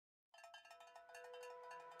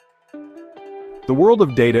The world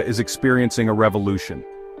of data is experiencing a revolution.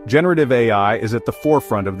 Generative AI is at the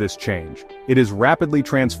forefront of this change. It is rapidly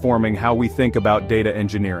transforming how we think about data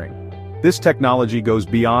engineering. This technology goes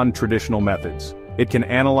beyond traditional methods. It can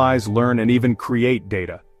analyze, learn, and even create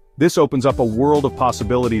data. This opens up a world of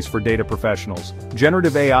possibilities for data professionals.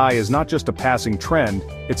 Generative AI is not just a passing trend,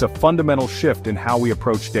 it's a fundamental shift in how we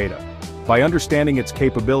approach data. By understanding its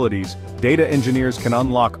capabilities, data engineers can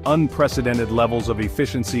unlock unprecedented levels of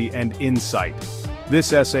efficiency and insight.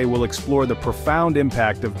 This essay will explore the profound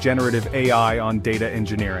impact of generative AI on data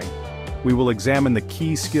engineering. We will examine the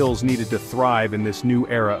key skills needed to thrive in this new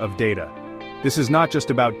era of data. This is not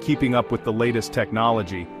just about keeping up with the latest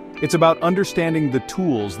technology, it's about understanding the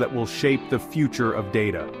tools that will shape the future of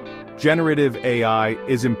data. Generative AI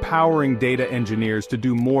is empowering data engineers to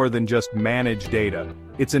do more than just manage data.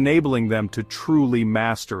 It's enabling them to truly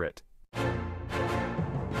master it.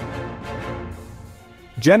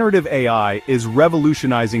 Generative AI is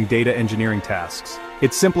revolutionizing data engineering tasks.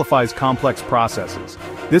 It simplifies complex processes.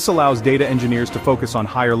 This allows data engineers to focus on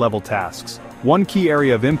higher-level tasks. One key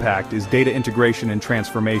area of impact is data integration and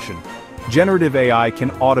transformation. Generative AI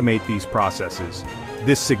can automate these processes.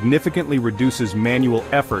 This significantly reduces manual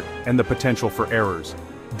effort and the potential for errors.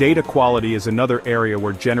 Data quality is another area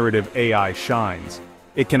where generative AI shines.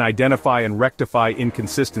 It can identify and rectify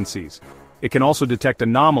inconsistencies. It can also detect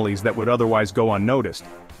anomalies that would otherwise go unnoticed.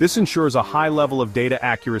 This ensures a high level of data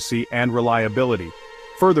accuracy and reliability.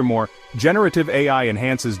 Furthermore, generative AI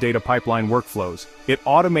enhances data pipeline workflows. It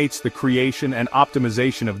automates the creation and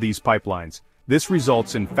optimization of these pipelines. This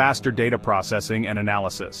results in faster data processing and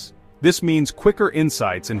analysis. This means quicker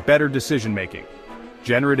insights and better decision-making.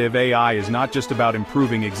 Generative AI is not just about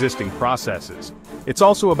improving existing processes. It's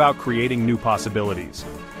also about creating new possibilities.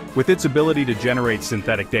 With its ability to generate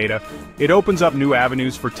synthetic data, it opens up new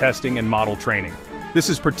avenues for testing and model training. This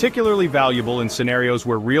is particularly valuable in scenarios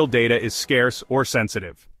where real data is scarce or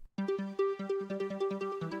sensitive.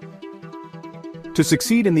 To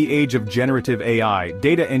succeed in the age of generative AI,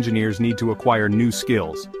 data engineers need to acquire new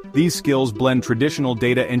skills. These skills blend traditional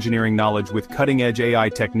data engineering knowledge with cutting-edge AI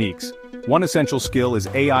techniques. One essential skill is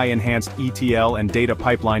AI-Enhanced ETL and data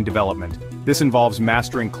pipeline development. This involves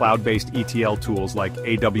mastering cloud-based ETL tools like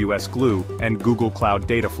AWS Glue and Google Cloud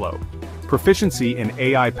Dataflow. Proficiency in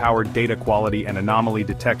AI-powered data quality and anomaly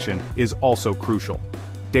detection is also crucial.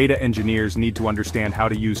 Data engineers need to understand how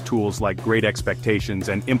to use tools like Great Expectations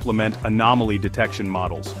and implement anomaly detection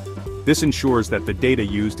models. This ensures that the data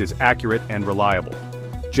used is accurate and reliable.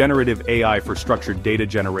 Generative AI for structured data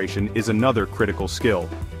generation is another critical skill.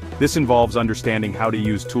 This involves understanding how to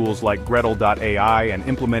use tools like Gretel.ai and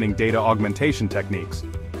implementing data augmentation techniques.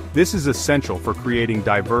 This is essential for creating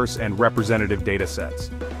diverse and representative datasets.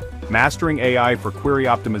 Mastering AI for query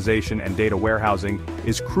optimization and data warehousing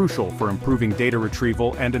is crucial for improving data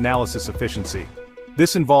retrieval and analysis efficiency.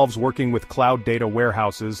 This involves working with cloud data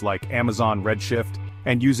warehouses like Amazon Redshift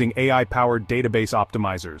and using AI-powered database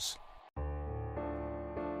optimizers.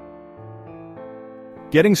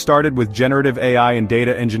 Getting started with generative AI in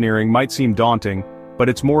data engineering might seem daunting, but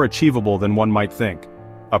it's more achievable than one might think.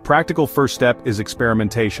 A practical first step is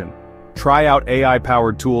experimentation. Try out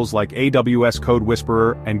AI-powered tools like AWS Code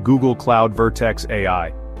Whisperer and Google Cloud Vertex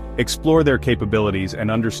AI. Explore their capabilities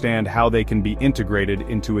and understand how they can be integrated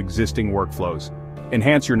into existing workflows.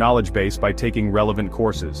 Enhance your knowledge base by taking relevant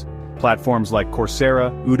courses. Platforms like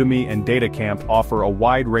Coursera, Udemy, and DataCamp offer a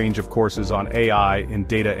wide range of courses on AI in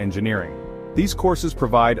data engineering. These courses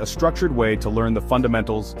provide a structured way to learn the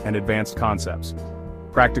fundamentals and advanced concepts.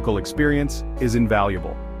 Practical experience is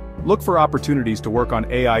invaluable. Look for opportunities to work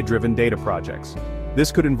on AI-driven data projects.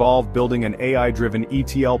 This could involve building an AI-driven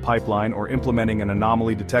ETL pipeline or implementing an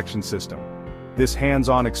anomaly detection system. This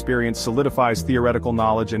hands-on experience solidifies theoretical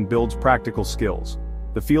knowledge and builds practical skills.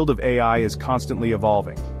 The field of AI is constantly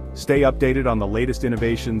evolving. Stay updated on the latest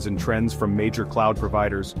innovations and trends from major cloud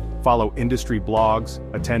providers, follow industry blogs,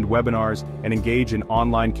 attend webinars, and engage in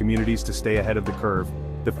online communities to stay ahead of the curve.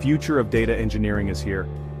 The future of data engineering is here,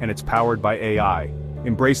 and it's powered by AI.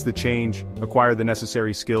 Embrace the change, acquire the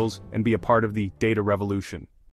necessary skills, and be a part of the data revolution.